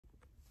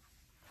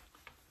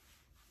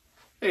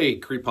Hey,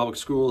 Crete Public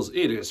Schools,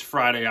 it is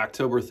Friday,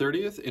 October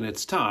 30th, and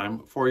it's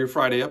time for your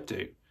Friday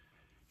update.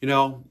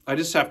 I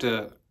just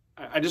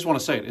want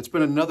to say it. It's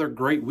been another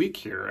great week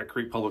here at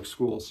Crete Public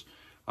Schools.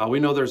 We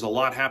know there's a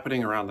lot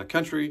happening around the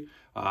country.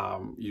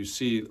 You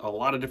see a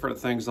lot of different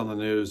things on the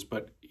news,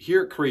 but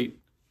here at Crete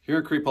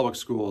Public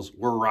Schools,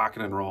 we're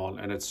rocking and rolling,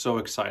 and it's so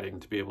exciting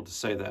to be able to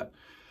say that.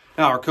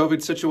 Now, our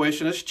COVID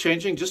situation is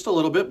changing just a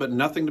little bit, but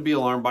nothing to be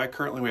alarmed by.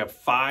 Currently, we have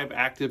 5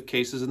 active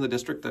cases in the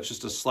district. That's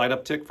just a slight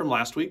uptick from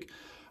last week.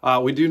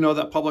 We do know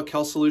that Public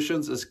Health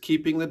Solutions is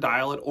keeping the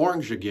dial at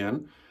orange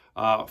again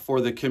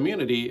for the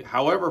community.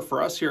 However,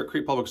 for us here at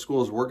Crete Public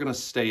Schools, we're going to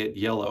stay at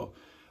yellow.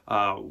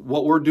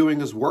 What we're doing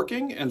is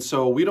working, and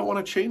so we don't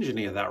want to change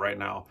any of that right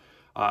now.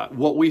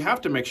 What we have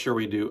to make sure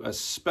we do,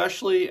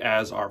 especially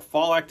as our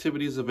fall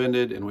activities have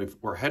ended and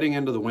we're heading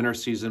into the winter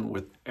season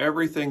with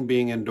everything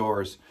being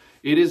indoors,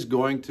 it is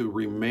going to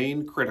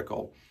remain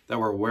critical that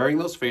we're wearing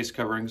those face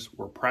coverings,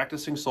 we're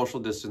practicing social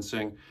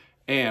distancing,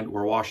 and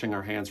we're washing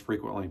our hands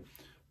frequently.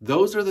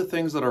 Those are the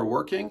things that are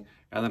working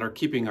and that are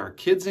keeping our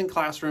kids in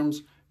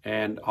classrooms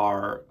and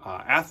our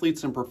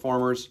athletes and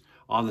performers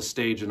on the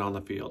stage and on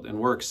the field. And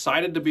we're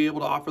excited to be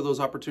able to offer those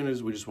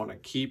opportunities. We just want to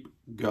keep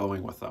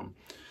going with them.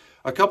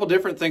 A couple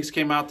different things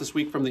came out this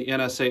week from the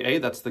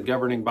NSAA. That's the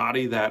governing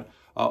body that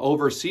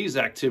oversees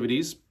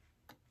activities.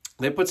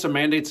 They put some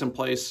mandates in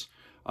place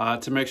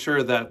to make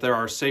sure that there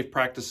are safe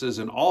practices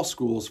in all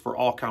schools for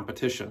all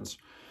competitions.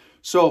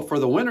 So for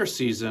the winter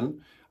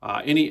season,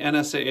 any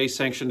NSAA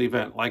sanctioned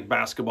event like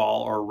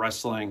basketball or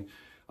wrestling,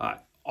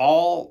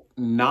 all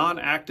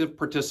non-active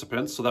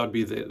participants, so that would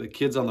be the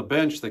kids on the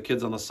bench, the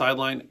kids on the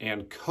sideline,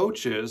 and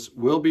coaches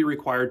will be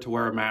required to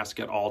wear a mask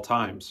at all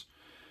times.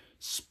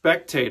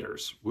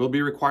 Spectators will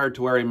be required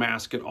to wear a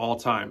mask at all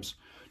times.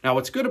 Now,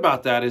 what's good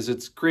about that is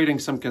it's creating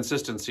some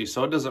consistency.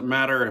 So it doesn't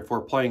matter if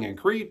we're playing in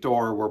Crete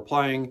or we're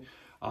playing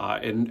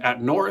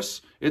at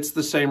Norris, it's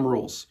the same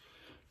rules.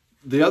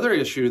 The other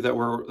issue that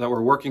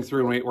we're working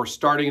through, and we're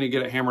starting to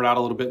get it hammered out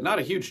a little bit, not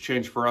a huge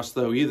change for us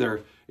though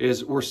either,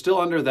 is we're still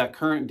under that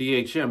current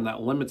DHM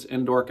that limits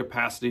indoor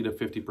capacity to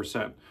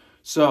 50%.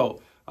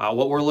 So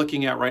what we're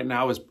looking at right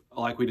now is,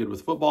 like we did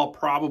with football,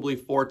 probably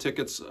 4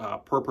 tickets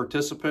per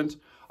participant.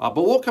 But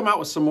we'll come out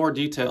with some more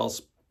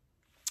details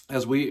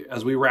as we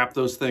wrap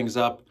those things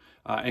up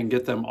and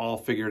get them all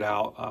figured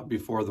out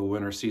before the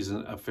winter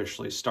season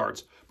officially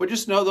starts. But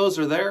just know those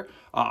are there.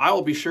 I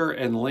will be sure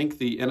and link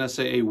the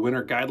NSAA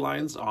winter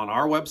guidelines on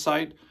our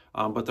website,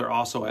 but they're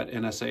also at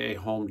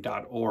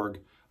nsaahome.org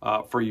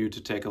for you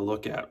to take a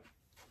look at.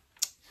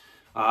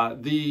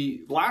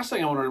 The last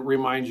thing I want to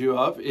remind you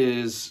of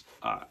is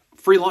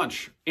free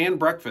lunch and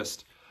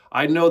breakfast.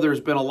 I know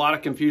there's been a lot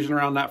of confusion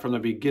around that from the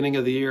beginning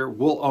of the year.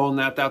 We'll own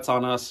that. That's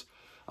on us.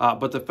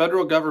 But the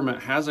federal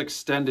government has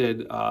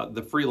extended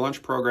the free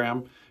lunch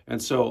program. And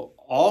so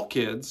all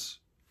kids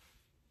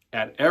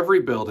at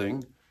every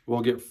building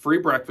will get free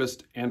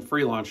breakfast and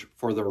free lunch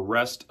for the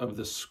rest of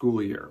the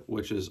school year,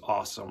 which is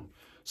awesome.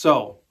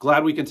 So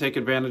glad we can take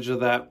advantage of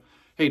that.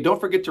 Hey, don't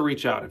forget to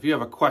reach out. If you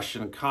have a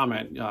question,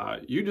 comment,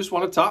 you just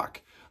want to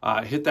talk,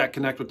 hit that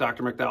Connect with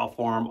Dr. McDowell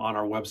forum on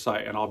our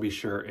website, and I'll be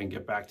sure and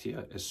get back to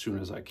you as soon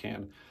as I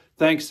can.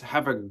 Thanks.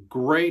 Have a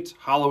great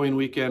Halloween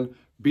weekend.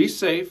 Be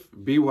safe,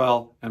 be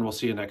well, and we'll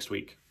see you next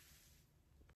week.